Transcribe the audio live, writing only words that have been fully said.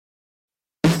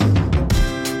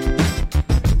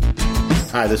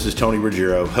Hi, this is Tony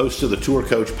Ruggiero, host of the Tour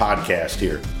Coach podcast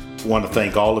here. I want to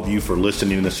thank all of you for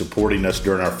listening and supporting us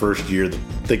during our first year. I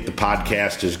think the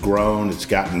podcast has grown. It's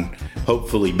gotten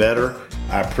hopefully better.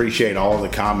 I appreciate all the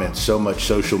comments, so much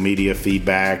social media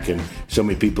feedback, and so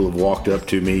many people have walked up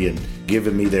to me and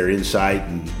given me their insight,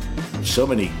 and so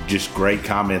many just great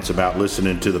comments about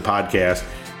listening to the podcast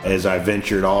as I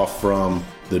ventured off from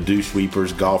the Dew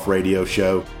Sweepers golf radio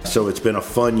show. So it's been a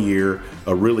fun year,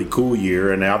 a really cool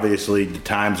year, and obviously the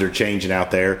times are changing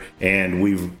out there, and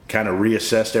we've kind of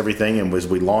reassessed everything. And as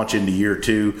we launch into year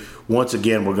two, once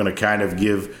again, we're going to kind of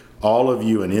give all of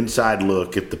you an inside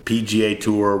look at the PGA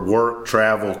Tour, work,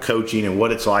 travel, coaching, and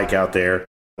what it's like out there.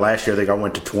 Last year, I think I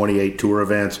went to 28 tour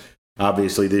events.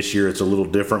 Obviously, this year it's a little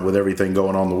different with everything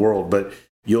going on in the world, but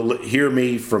you'll hear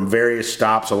me from various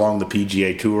stops along the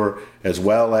PGA Tour, as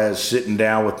well as sitting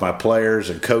down with my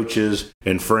players and coaches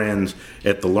and friends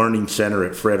at the Learning Center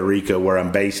at Frederica, where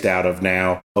I'm based out of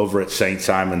now, over at St.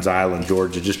 Simon's Island,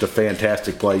 Georgia. Just a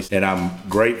fantastic place, and I'm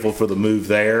grateful for the move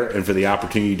there and for the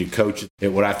opportunity to coach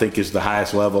at what I think is the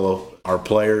highest level of our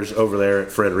players over there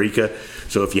at Frederica.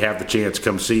 So if you have the chance,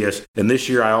 come see us. And this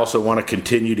year, I also want to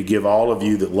continue to give all of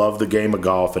you that love the game of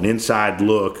golf an inside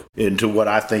look into what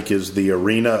I think is the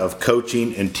arena of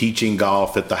coaching and teaching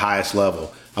golf at the highest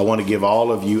level. I want to give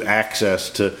all of you access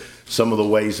to some of the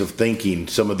ways of thinking,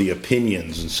 some of the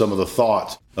opinions, and some of the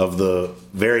thoughts of the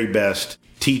very best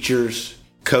teachers,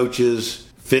 coaches,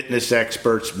 fitness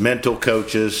experts, mental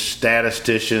coaches,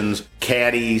 statisticians,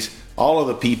 caddies, all of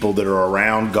the people that are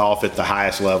around golf at the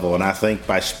highest level. And I think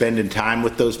by spending time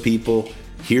with those people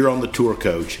here on the Tour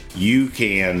Coach, you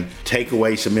can take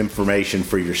away some information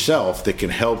for yourself that can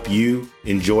help you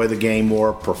enjoy the game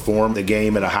more, perform the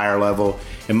game at a higher level.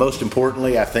 And most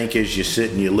importantly, I think as you sit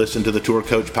and you listen to the Tour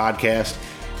Coach podcast,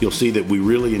 you'll see that we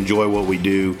really enjoy what we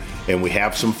do and we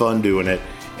have some fun doing it.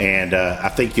 And I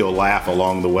think you'll laugh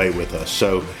along the way with us.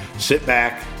 So sit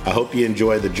back. I hope you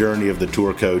enjoy the journey of the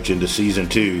Tour Coach into season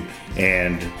 2.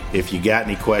 And if you got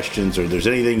any questions or there's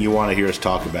anything you want to hear us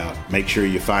talk about, make sure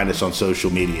you find us on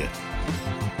social media.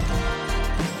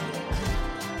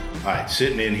 All right,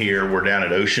 sitting in here, we're down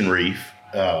at Ocean Reef,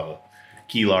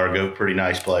 Key Largo, pretty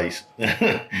nice place.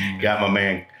 Got my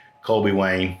man Colby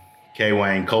Wayne,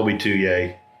 Colby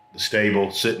Touye, the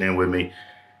stable, sitting in with me.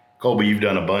 Colby, you've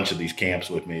done a bunch of these camps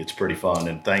with me. It's pretty fun,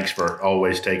 and thanks for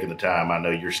always taking the time. I know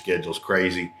your schedule's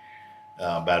crazy,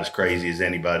 about as crazy as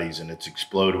anybody's, and it's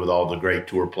exploded with all the great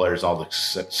tour players, all the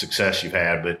success you've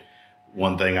had. But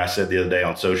one thing I said the other day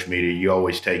on social media, you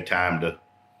always take time to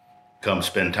come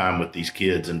spend time with these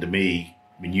kids. And to me,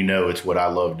 I mean, you know, it's what I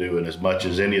love doing. As much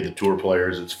as any of the tour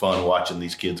players, it's fun watching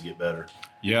these kids get better.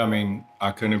 Yeah, I mean, I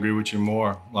couldn't agree with you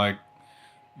more. Like,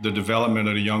 the development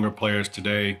of the younger players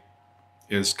today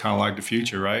is kind of like the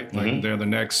future, right? Like they're the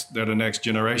next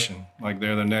generation. Like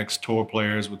they're the next tour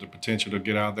players with the potential to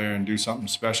get out there and do something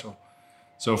special.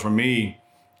 So for me,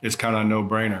 it's kind of a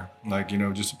no-brainer. Like, you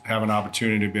know, just have an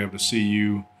opportunity to be able to see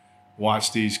you,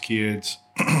 watch these kids,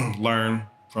 learn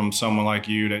from someone like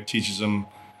you that teaches them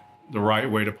the right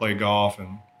way to play golf.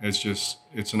 And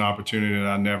it's an opportunity that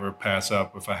I never pass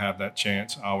up if I have that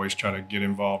chance. I always try to get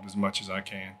involved as much as I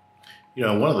can. You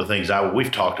know, one of the things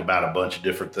we've talked about a bunch of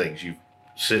different things. You've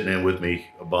sitting in with me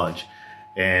a bunch.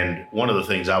 And one of the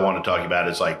things I want to talk about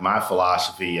is like my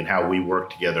philosophy and how we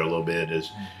work together a little bit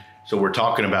is, so we're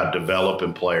talking about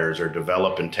developing players or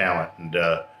developing talent. And,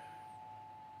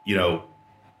 you know,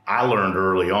 I learned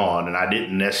early on, and I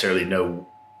didn't necessarily know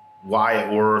why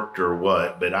it worked or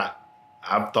what, but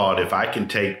I've thought if I can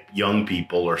take young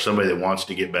people or somebody that wants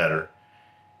to get better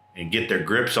and get their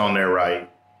grips on there right,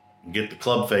 and get the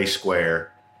club face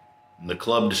square, and the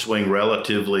club to swing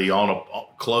relatively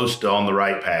close to on the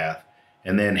right path,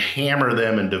 and then hammer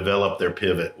them and develop their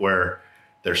pivot where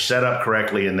they're set up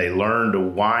correctly and they learn to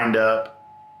wind up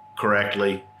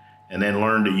correctly and then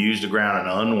learn to use the ground and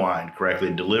unwind correctly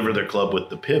and deliver their club with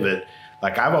the pivot.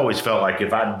 Like, I've always felt like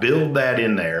if I build that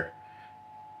in there,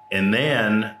 and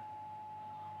then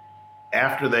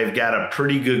after they've got a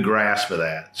pretty good grasp of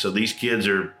that, so these kids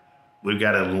we've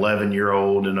got an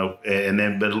 11-year-old,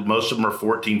 but most of them are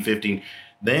 14, 15.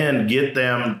 Then get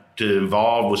them to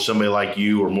involve with somebody like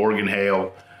you or Morgan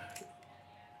Hale,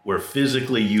 where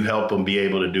physically you help them be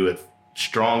able to do it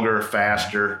stronger,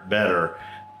 faster, better.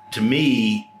 To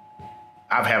me,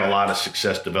 I've had a lot of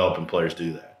success developing players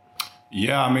do that.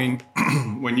 Yeah, I mean,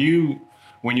 when you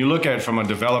look at it from a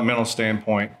developmental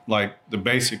standpoint, like the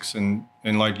basics and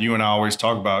like you and I always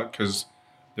talk about, because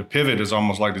the pivot is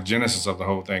almost like the genesis of the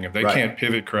whole thing. If they can't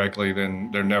pivot correctly,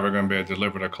 then they're never going to be able to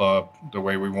deliver the club the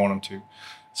way we want them to.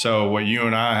 So what you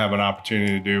and I have an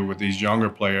opportunity to do with these younger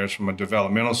players from a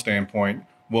developmental standpoint,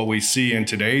 what we see in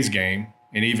today's game,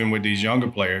 and even with these younger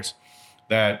players,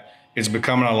 that it's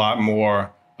becoming a lot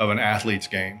more of an athlete's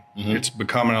game. Mm-hmm. It's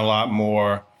becoming a lot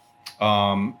more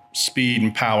speed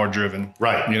and power driven.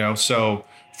 Right. So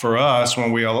for us,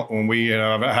 when we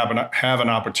have an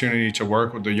opportunity to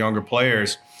work with the younger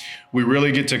players, we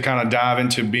really get to kind of dive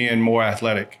into being more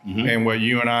athletic. Mm-hmm. And what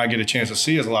you and I get a chance to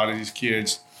see is a lot of these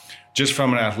kids, just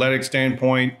from an athletic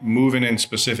standpoint, moving in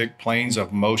specific planes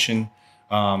of motion.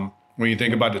 When you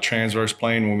think about the transverse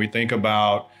plane, when we think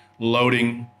about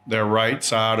loading their right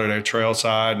side or their trail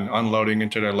side and unloading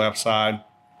into their left side,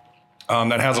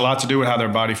 that has a lot to do with how their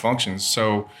body functions.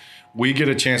 So we get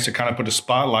a chance to kind of put a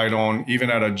spotlight on, even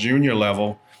at a junior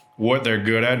level, what they're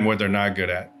good at and what they're not good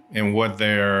at, and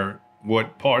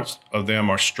what parts of them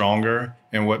are stronger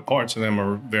and what parts of them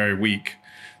are very weak.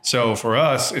 So for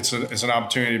us, it's an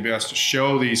opportunity to be able to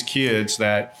show these kids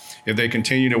that if they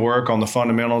continue to work on the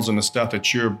fundamentals and the stuff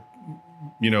that you're,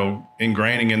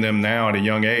 ingraining in them now at a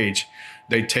young age,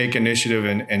 they take initiative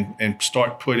and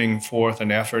start putting forth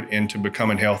an effort into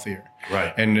becoming healthier.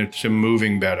 Right. And to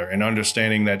moving better, and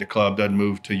understanding that the club doesn't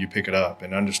move till you pick it up,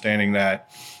 and understanding that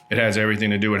it has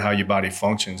everything to do with how your body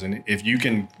functions. And if you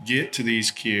can get to these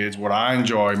kids, what I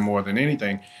enjoy more than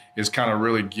anything is kind of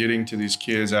really getting to these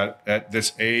kids at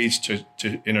this age to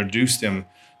introduce them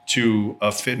to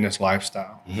a fitness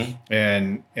lifestyle.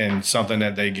 Mm-hmm. and something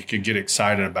that they could get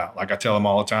excited about. Like I tell them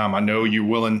all the time, I know you're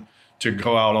willing to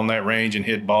go out on that range and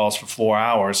hit balls for 4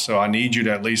 hours, so I need you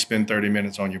to at least spend 30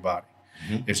 minutes on your body.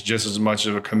 Mm-hmm. It's just as much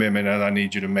of a commitment as I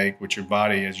need you to make with your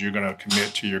body as you're going to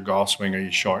commit to your golf swing or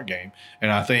your short game.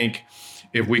 And I think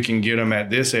if we can get them at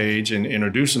this age and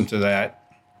introduce them to that,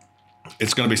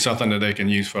 it's going to be something that they can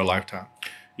use for a lifetime.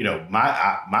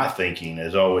 My thinking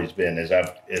has always been, as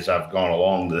I've gone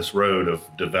along this road of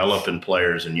developing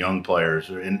players and young players,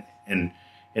 and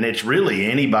it's really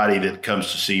anybody that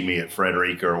comes to see me at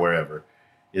Frederica or wherever,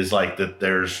 is like that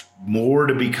there's more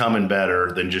to becoming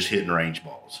better than just hitting range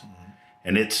balls. Mm-hmm.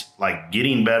 And it's like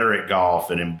getting better at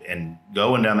golf and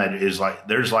going down that is like,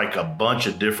 there's like a bunch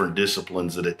of different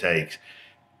disciplines that it takes.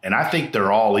 And I think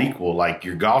they're all equal. Like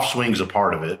your golf swing's a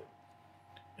part of it,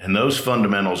 and those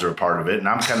fundamentals are a part of it.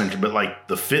 And but like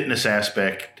the fitness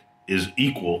aspect is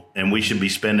equal, and we should be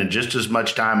spending just as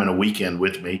much time in a weekend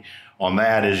with me on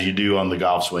that as you do on the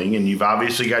golf swing. And you've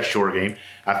obviously got short game.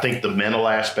 I think the mental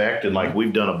aspect, and like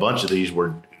we've done a bunch of these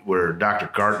where Dr.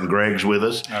 Carton Gregg's with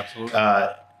us. Absolutely.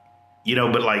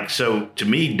 But like, so to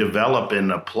me,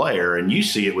 developing a player, and you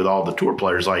see it with all the tour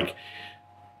players, like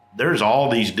there's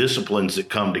all these disciplines that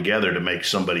come together to make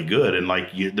somebody good. And like,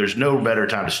 there's no better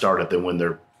time to start it than when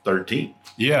they're 13.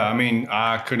 Yeah. I mean,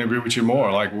 I couldn't agree with you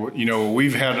more. Like,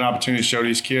 we've had an opportunity to show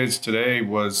these kids today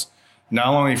was not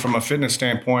only from a fitness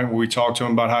standpoint, where we talk to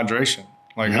them about hydration,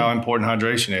 like mm-hmm. how important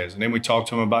hydration is. And then we talk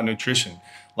to them about nutrition,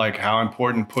 like how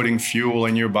important putting fuel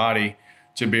in your body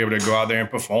to be able to go out there and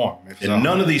perform. And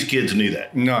none of these kids knew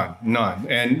that. None.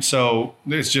 And so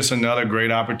it's just another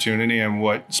great opportunity, and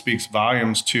what speaks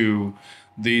volumes to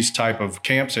these type of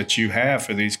camps that you have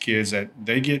for these kids, that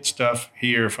they get stuff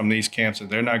here from these camps that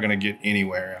they're not going to get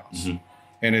anywhere else. Mm-hmm.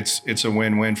 And it's a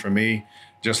win-win for me,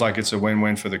 just like it's a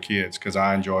win-win for the kids, because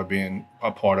I enjoy being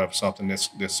a part of something this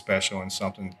special and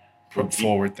something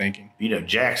forward thinking.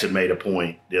 Jackson made a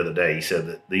point the other day. He said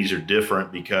that these are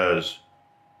different because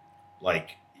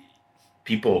like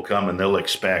people come and they'll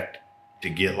expect to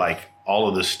get like all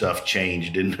of this stuff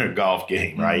changed in their golf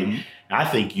game, right? Mm-hmm. I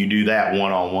think you do that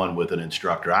one-on-one with an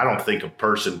instructor. I don't think a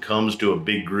person comes to a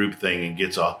big group thing and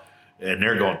and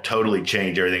they're going to totally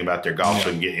change everything about their golf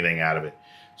swing and get anything out of it.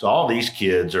 So all these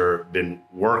kids are been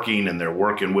working, and they're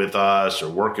working with us or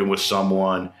working with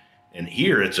someone. And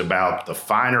here it's about the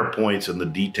finer points and the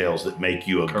details that make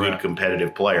you a Correct. Good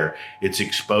competitive player. It's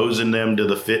exposing them to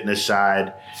the fitness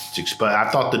side. I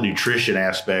thought the nutrition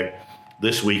aspect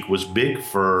this week was big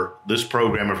for this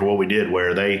program and for what we did,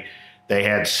 where they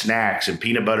had snacks and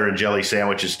peanut butter and jelly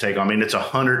sandwiches to take on. I mean, it's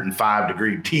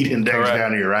 105-degree heat index Correct.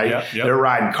 Down here, right? Yep. They're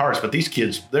riding carts, but these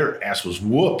kids, their ass was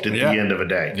whooped at the end of a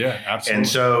day. Yeah, absolutely. And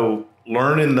so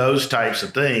learning those types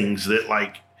of things that,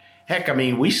 like, heck, I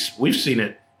mean, we've seen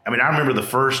it. I mean, I remember the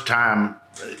first time,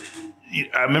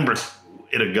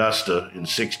 at Augusta in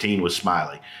 16 with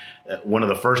Smiley. One of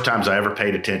the first times I ever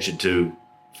paid attention to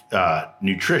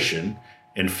nutrition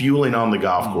and fueling on the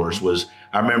golf course was,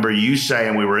 I remember you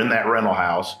saying, we were in that rental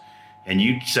house, and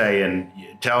you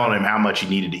saying, telling him how much he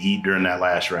needed to eat during that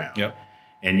last round. Yep.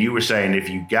 And you were saying if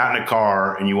you got in a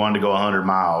car and you wanted to go 100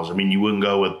 miles, I mean, you wouldn't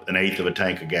go with an eighth of a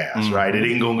tank of gas, right? It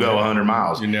ain't going to go 100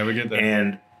 miles. You never get that.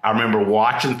 And I remember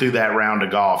watching through that round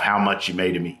of golf how much you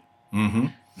made him eat. Mm-hmm.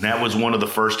 And that was one of the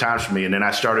first times for me. And then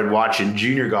I started watching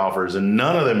junior golfers, and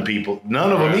none of them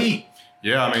eat.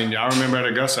 Yeah, I mean, I remember at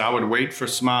Augusta, I would wait for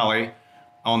Smiley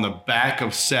on the back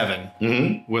of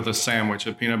 7 with a sandwich,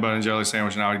 a peanut butter and jelly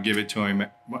sandwich, and I would give it to him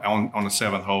on the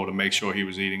 7th hole to make sure he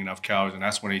was eating enough calories. And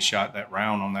that's when he shot that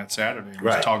round on that Saturday. He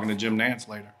was talking to Jim Nance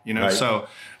later, Right. So,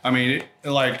 I mean,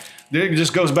 it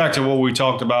just goes back to what we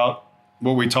talk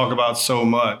about so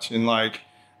much. And like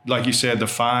you said, the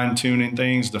fine-tuning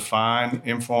things, the fine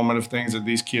informative things that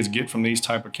these kids get from these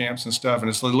type of camps and stuff. And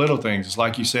it's the little things. It's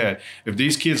like you said, if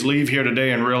these kids leave here today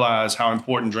and realize how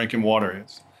important drinking water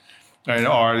is,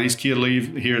 or these kids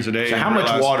leave here today. So how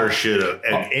much water should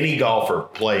any golfer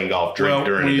playing golf drink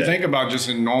during when the you day? think about just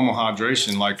in normal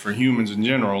hydration, like for humans in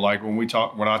general, like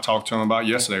what I talked to them about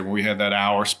yesterday, when we had that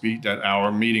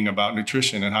hour meeting about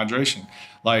nutrition and hydration,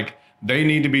 like they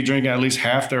need to be drinking at least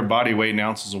half their body weight in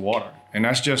ounces of water. And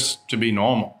that's just to be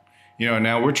normal.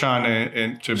 Now we're trying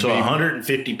to So a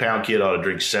 150-pound kid ought to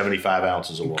drink 75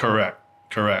 ounces of water.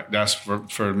 Correct. That's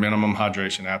for minimum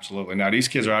hydration, absolutely. Now, these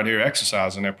kids are out here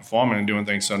exercising, they're performing and doing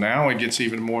things. So now it gets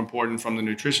even more important from the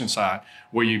nutrition side,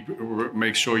 where you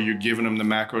make sure you're giving them the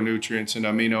macronutrients and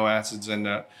amino acids and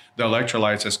the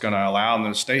electrolytes that's going to allow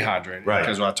them to stay hydrated. Right.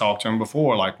 Because I talked to them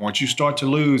before, like once you start to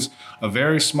lose a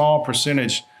very small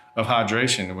percentage of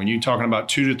hydration, when you're talking about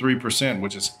 2 to 3%,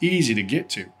 which is easy to get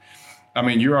to, I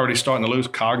mean, you're already starting to lose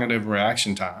cognitive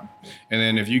reaction time. And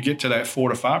then if you get to that 4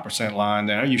 to 5% line,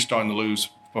 now you're starting to lose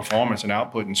performance and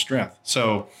output and strength.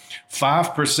 So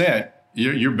 5%,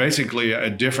 you're basically a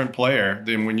different player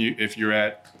than if you're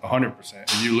at 100%.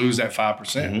 If you lose that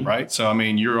 5%, right? So, I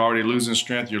mean, you're already losing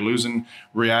strength, you're losing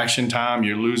reaction time,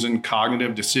 you're losing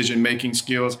cognitive decision-making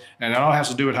skills, and that all has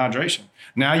to do with hydration.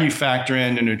 Now you factor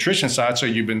in the nutrition side, so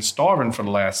you've been starving for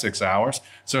the last 6 hours.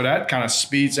 So that kind of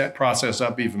speeds that process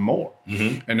up even more.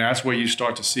 And that's where you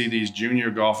start to see these junior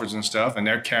golfers and stuff, and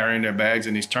they're carrying their bags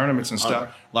in these tournaments and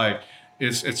stuff. Like,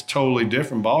 it's totally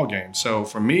different ball game. So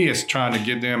for me, it's trying to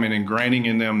get them and ingraining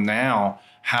in them now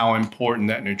how important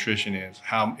that nutrition is.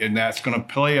 And that's going to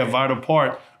play a vital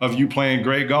part of you playing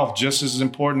great golf, just as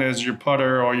important as your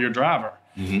putter or your driver.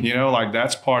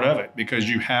 That's part of it, because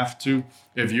you have to,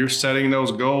 if you're setting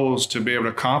those goals to be able to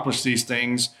accomplish these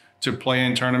things, to play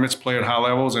in tournaments, play at high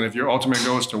levels, and if your ultimate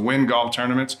goal is to win golf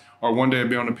tournaments or one day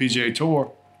be on the PGA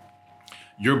Tour,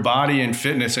 your body and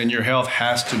fitness and your health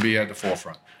has to be at the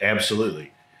forefront.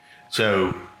 Absolutely.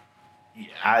 So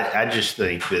I just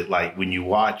think that, like, when you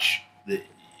watch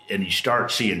and you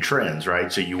start seeing trends,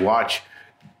 right? So you watch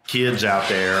kids out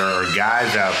there or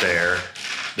guys out there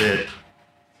that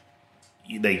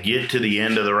they get to the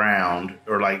end of the round,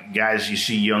 or like guys you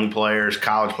see, young players,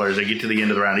 college players, they get to the end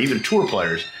of the round, even tour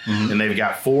players, and they've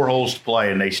got 4 holes to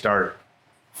play and they start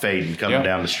fading coming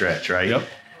down the stretch, right? Yep.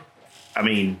 I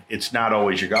mean, it's not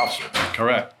always your golf swing.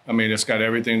 Correct. I mean, it's got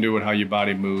everything to do with how your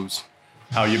body moves,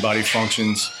 how your body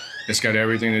functions. It's got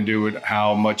everything to do with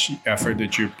how much effort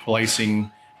that you're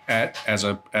placing as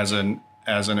an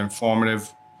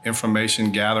informative,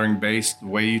 information gathering based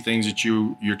things that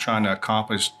you're trying to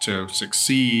accomplish to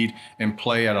succeed and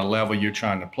play at a level you're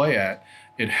trying to play at.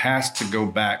 It has to go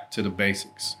back to the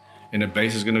basics. And the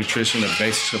basics of nutrition, the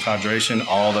basics of hydration,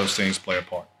 all those things play a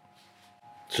part.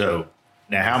 So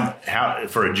now, how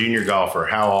for a junior golfer,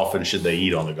 how often should they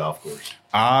eat on the golf course?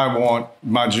 I want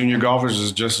my junior golfers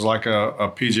is just like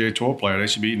a PGA Tour player. They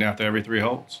should be eating after every 3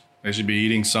 holes. They should be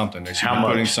eating something. They should be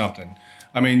putting something.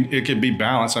 I mean, it could be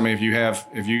balanced. I mean, if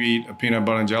you eat a peanut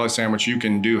butter and jelly sandwich, you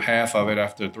can do half of it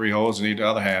after 3 holes and eat the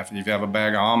other half. And if you have a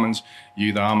bag of almonds, you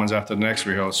eat the almonds after the next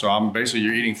 3 holes. So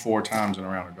you're eating 4 times in a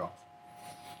round of golf.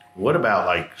 What about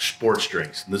like sports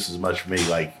drinks? And this is much for me,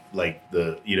 like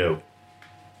the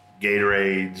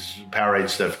Gatorades, Powerade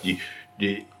stuff.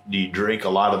 Do you drink a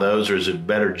lot of those, or is it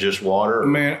better just water?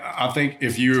 Man, I think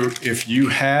if you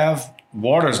have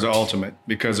water is the ultimate,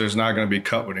 because there's not going to be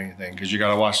cut with anything, because you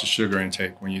got to watch the sugar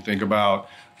intake. When you think about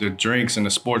the drinks and the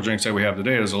sport drinks that we have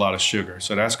today, there's a lot of sugar.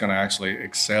 So that's going to actually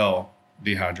excel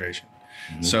dehydration.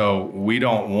 So we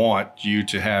don't want you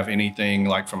to have anything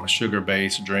like from a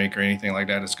sugar-based drink or anything like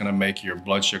that that's going to make your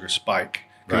blood sugar spike,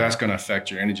 because that's going to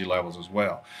affect your energy levels as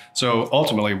well. So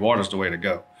ultimately, water's the way to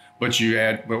go. But you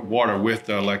add water with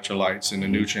the electrolytes and the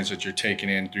nutrients that you're taking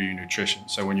in through your nutrition.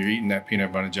 So when you're eating that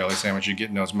peanut butter jelly sandwich, you're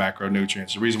getting those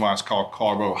macronutrients. The reason why it's called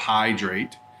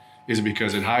carbohydrate is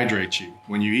because it hydrates you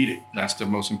when you eat it. That's the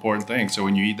most important thing. So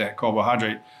when you eat that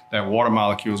carbohydrate, that water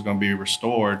molecule is going to be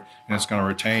restored, and it's going to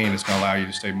retain. It's going to allow you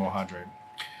to stay more hydrated.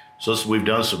 So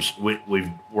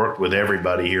we've worked with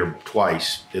everybody here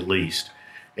twice at least,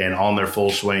 and on their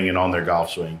full swing and on their golf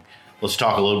swing. let's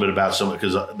talk a little bit about some,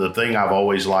 because the thing I've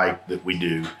always liked that we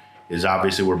do is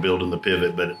obviously we're building the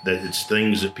pivot, but that it's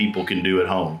things that people can do at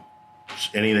home.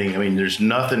 Anything. I mean, there's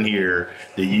nothing here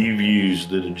that you've used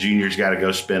that a junior's got to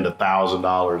go spend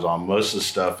 $1,000 on. Most of the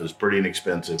stuff is pretty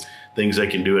inexpensive. Things they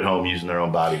can do at home using their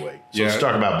own body weight. So let's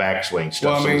talk about backswing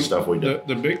stuff. Some of the stuff we do.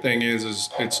 The big thing is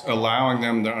it's allowing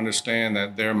them to understand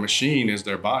that their machine is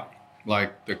their body.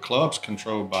 Like the club's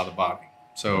controlled by the body.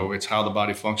 So it's how the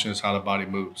body functions, how the body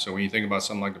moves. So when you think about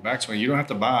something like the backswing, you don't have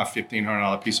to buy a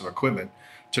 $1,500 piece of equipment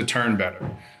to turn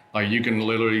better. Like you can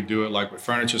literally do it like with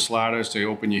furniture sliders to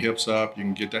open your hips up. You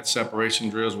can get that separation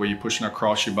drills where you're pushing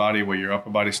across your body, where your upper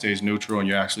body stays neutral and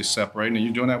you're actually separating. And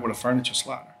you're doing that with a furniture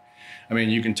slider. I mean,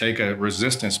 you can take a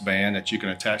resistance band that you can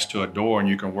attach to a door and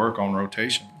you can work on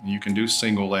rotation. You can do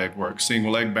single leg work,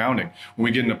 single leg bounding. When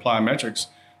we get into plyometrics,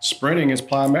 sprinting is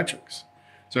plyometrics.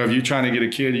 So if you're trying to get a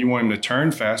kid, you want him to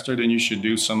turn faster, then you should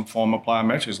do some form of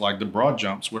plyometrics like the broad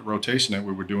jumps with rotation that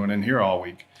we were doing in here all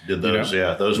week. Did those,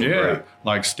 those were great.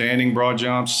 Like standing broad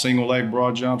jumps, single leg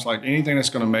broad jumps, like anything that's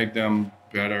going to make them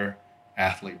better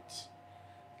athletes.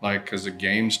 Like, because the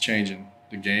game's changing.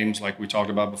 The game's, like we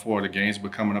talked about before, the game's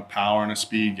becoming a power and a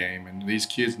speed game. And these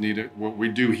kids need it. What we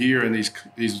do here in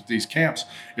these camps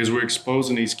is we're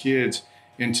exposing these kids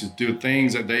into do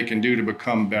things that they can do to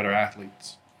become better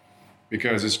athletes.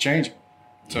 Because it's changing.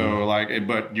 So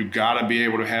but you gotta be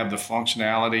able to have the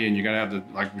functionality, and you gotta have the,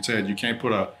 like we said, you can't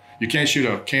shoot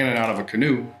a cannon out of a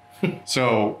canoe.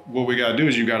 So what we gotta do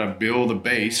is you gotta build a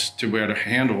base to be able to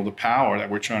handle the power that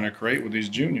we're trying to create with these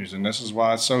juniors. And this is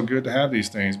why it's so good to have these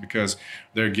things, because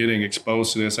they're getting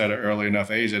exposed to this at an early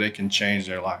enough age that they can change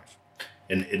their life.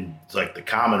 And it's like the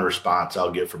common response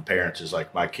I'll get from parents is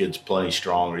like, my kid's plenty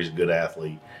strong, or he's a good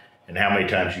athlete. And how many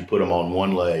times you put them on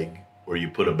one leg, or you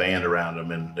put a band around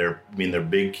them, and they're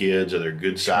big kids, or they're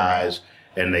good size,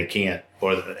 and they can't,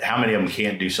 or how many of them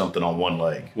can't do something on one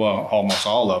leg? Well, almost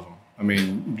all of them. I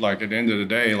mean, like at the end of the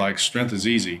day, like strength is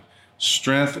easy.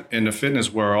 Strength in the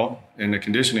fitness world, in the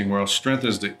conditioning world, strength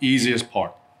is the easiest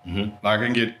part. Mm-hmm. I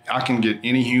can get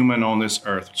any human on this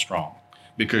earth strong,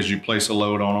 because you place a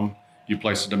load on them, you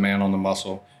place a demand on the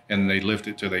muscle, and they lift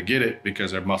it till they get it,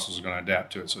 because their muscles are going to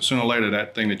adapt to it. So sooner or later,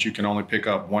 that thing that you can only pick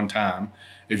up one time,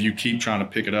 if you keep trying to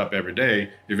pick it up every day,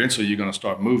 eventually you're going to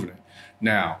start moving it.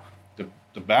 Now,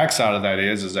 the backside of that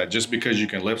is that just because you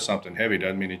can lift something heavy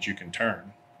doesn't mean that you can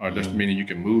turn, or it doesn't mean that you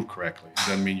can move correctly. It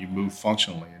doesn't mean you move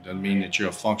functionally. It doesn't mean that you're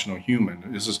a functional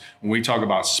human. This is, when we talk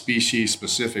about species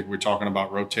specific, we're talking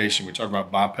about rotation, we're talking about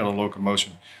bipedal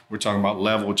locomotion, we're talking about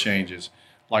level changes,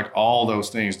 like all those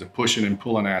things, the pushing and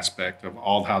pulling aspect of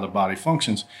all how the body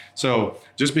functions. So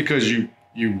just because you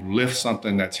lift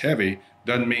something that's heavy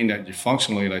doesn't mean that you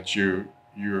functionally that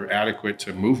you're adequate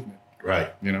to movement.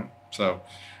 Right. You know, so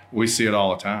we see it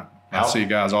all the time. I see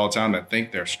guys all the time that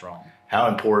think they're strong. How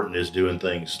important is doing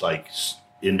things like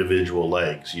individual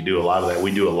legs? You do a lot of that.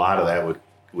 We do a lot of that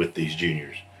with these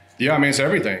juniors. Yeah, I mean, it's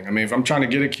everything. I mean, if I'm trying to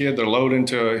get a kid to load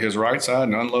into his right side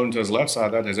and unload into his left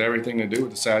side, that has everything to do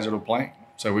with the sagittal plane.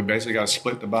 So we basically got to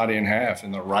split the body in half,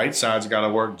 and the right side's got to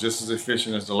work just as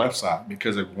efficient as the left side,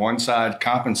 because if one side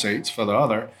compensates for the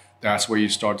other, that's where you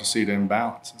start to see the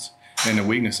imbalances and the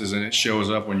weaknesses, and it shows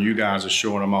up when you guys are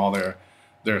showing them all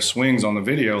their swings on the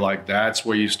video. Like, that's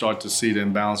where you start to see the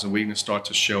imbalance and weakness start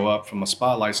to show up from a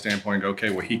spotlight standpoint.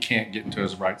 Okay, well, he can't get into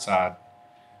his right side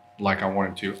like I want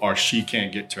him to, or she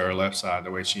can't get to her left side the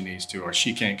way she needs to, or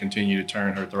she can't continue to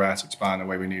turn her thoracic spine the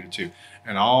way we need it to.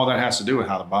 And all that has to do with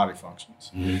how the body functions.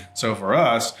 Mm-hmm. So for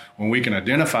us, when we can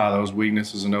identify those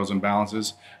weaknesses and those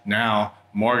imbalances, now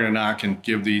Morgan and I can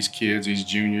give these kids, these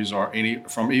juniors, or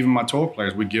from even my tour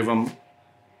players, we give them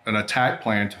an attack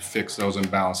plan to fix those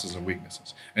imbalances and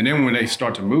weaknesses. And then when they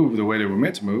start to move the way they were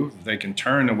meant to move, if they can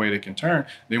turn the way they can turn,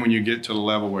 then when you get to the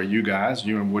level where you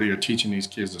and Woody are teaching these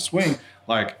kids to swing,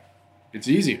 like, it's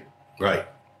easier. Right.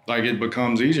 Like, it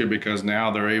becomes easier because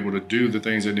now they're able to do the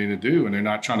things they need to do, and they're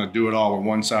not trying to do it all with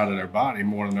one side of their body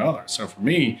more than the other. So for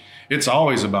me, it's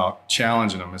always about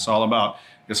challenging them. It's all about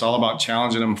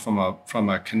challenging them from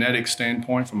a kinetic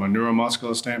standpoint, from a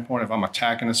neuromuscular standpoint. If I'm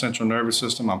attacking the central nervous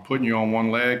system, I'm putting you on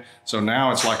one leg. So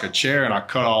now it's like a chair, and I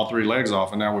cut all three legs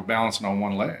off, and now we're balancing on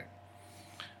one leg.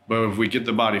 But if we get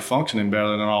the body functioning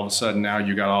better, then all of a sudden now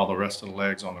you got all the rest of the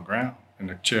legs on the ground, and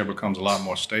the chair becomes a lot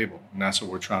more stable. And that's what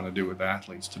we're trying to do with the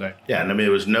athletes today. Yeah, and I mean, it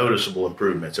was noticeable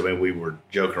improvements. I mean, we were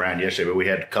joking around yesterday, but we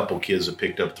had a couple kids that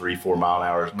picked up 3-4 mile an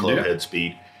hour club head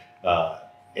speed.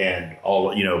 And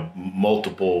all,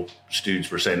 multiple students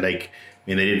were saying they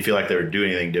didn't feel like they were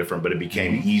doing anything different, but it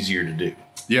became easier to do.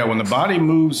 Yeah, when the body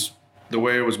moves the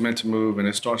way it was meant to move and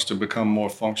it starts to become more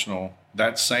functional,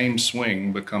 that same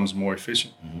swing becomes more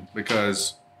efficient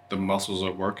because the muscles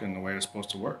are working the way it's supposed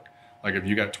to work. Like if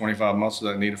you got 25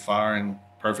 muscles that need to fire in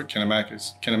perfect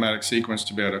kinematic sequence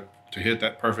to be able to hit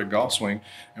that perfect golf swing,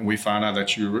 and we find out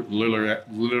that you're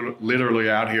literally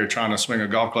out here trying to swing a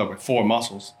golf club with 4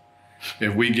 muscles.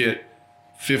 If we get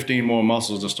 15 more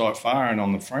muscles to start firing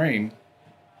on the frame,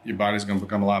 your body's going to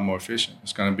become a lot more efficient.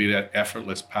 It's going to be that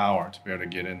effortless power to be able to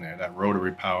get in there, that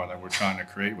rotary power that we're trying to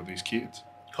create with these kids.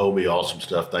 Colby, awesome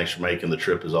stuff. Thanks for making the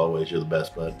trip as always. You're the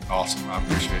best, bud. Awesome. I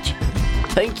appreciate you.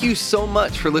 Thank you so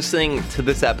much for listening to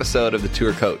this episode of The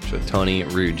Tour Coach with Tony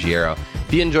Ruggiero.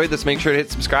 If you enjoyed this, make sure to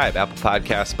hit subscribe, Apple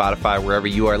Podcasts, Spotify, wherever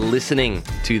you are listening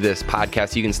to this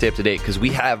podcast. You can stay up to date because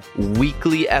we have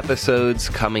weekly episodes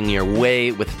coming your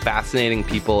way with fascinating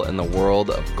people in the world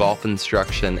of golf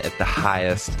instruction at the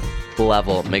highest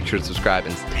level. Make sure to subscribe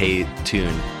and stay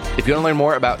tuned. If you want to learn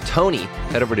more about Tony,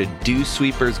 head over to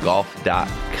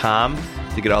dewsweepersgolf.com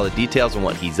to get all the details on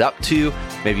what he's up to.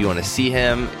 Maybe you want to see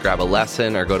him, grab a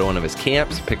lesson, or go to one of his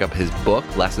camps, pick up his book,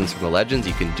 Lessons from the Legends.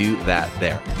 You can do that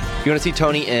there. If you want to see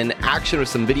Tony in action with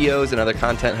some videos and other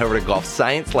content, head over to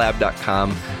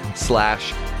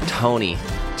golfsciencelab.com/Tony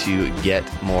to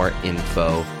get more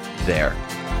info there.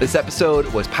 This episode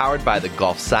was powered by the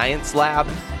Golf Science Lab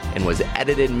and was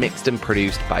edited, mixed, and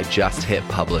produced by Just Hit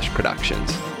Publish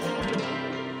Productions.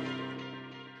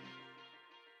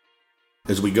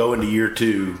 As we go into year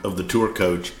 2 of the Tour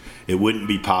Coach, it wouldn't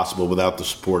be possible without the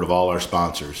support of all our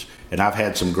sponsors. And I've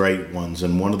had some great ones.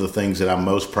 And one of the things that I'm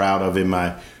most proud of in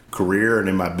my career and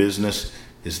in my business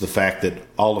is the fact that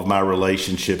all of my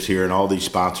relationships here and all these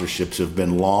sponsorships have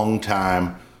been long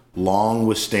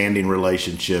withstanding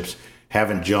relationships,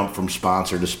 haven't jumped from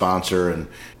sponsor to sponsor and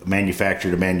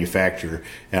manufacturer to manufacturer.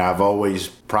 And I've always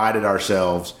prided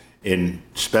ourselves in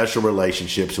special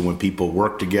relationships and when people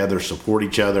work together, support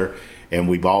each other, and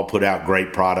we've all put out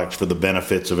great products for the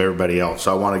benefits of everybody else.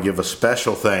 So I want to give a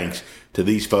special thanks to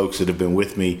these folks that have been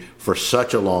with me for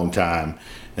such a long time,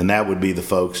 and that would be the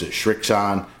folks at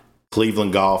Srixon,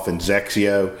 Cleveland Golf, and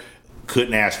Zexio.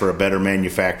 Couldn't ask for a better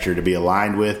manufacturer to be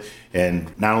aligned with,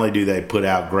 and not only do they put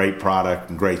out great product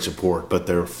and great support, but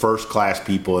they're first-class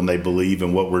people, and they believe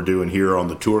in what we're doing here on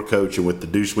the Tour Coach and with the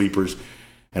Dew Sweepers,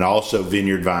 and also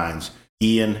Vineyard Vines.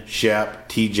 Ian, Shep,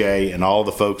 TJ, and all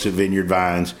the folks at Vineyard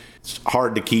Vines. It's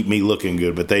hard to keep me looking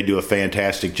good, but they do a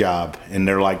fantastic job. And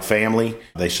they're like family.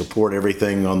 They support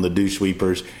everything on the Dew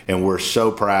Sweepers, and we're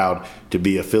so proud to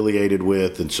be affiliated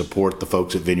with and support the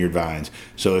folks at Vineyard Vines.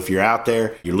 So if you're out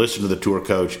there, you're listening to the Tour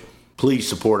Coach, please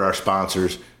support our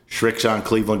sponsors, Srixon,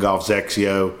 Cleveland Golf,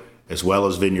 Zexio, as well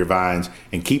as Vineyard Vines,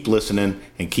 and keep listening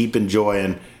and keep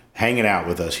enjoying hanging out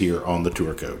with us here on the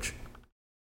Tour Coach.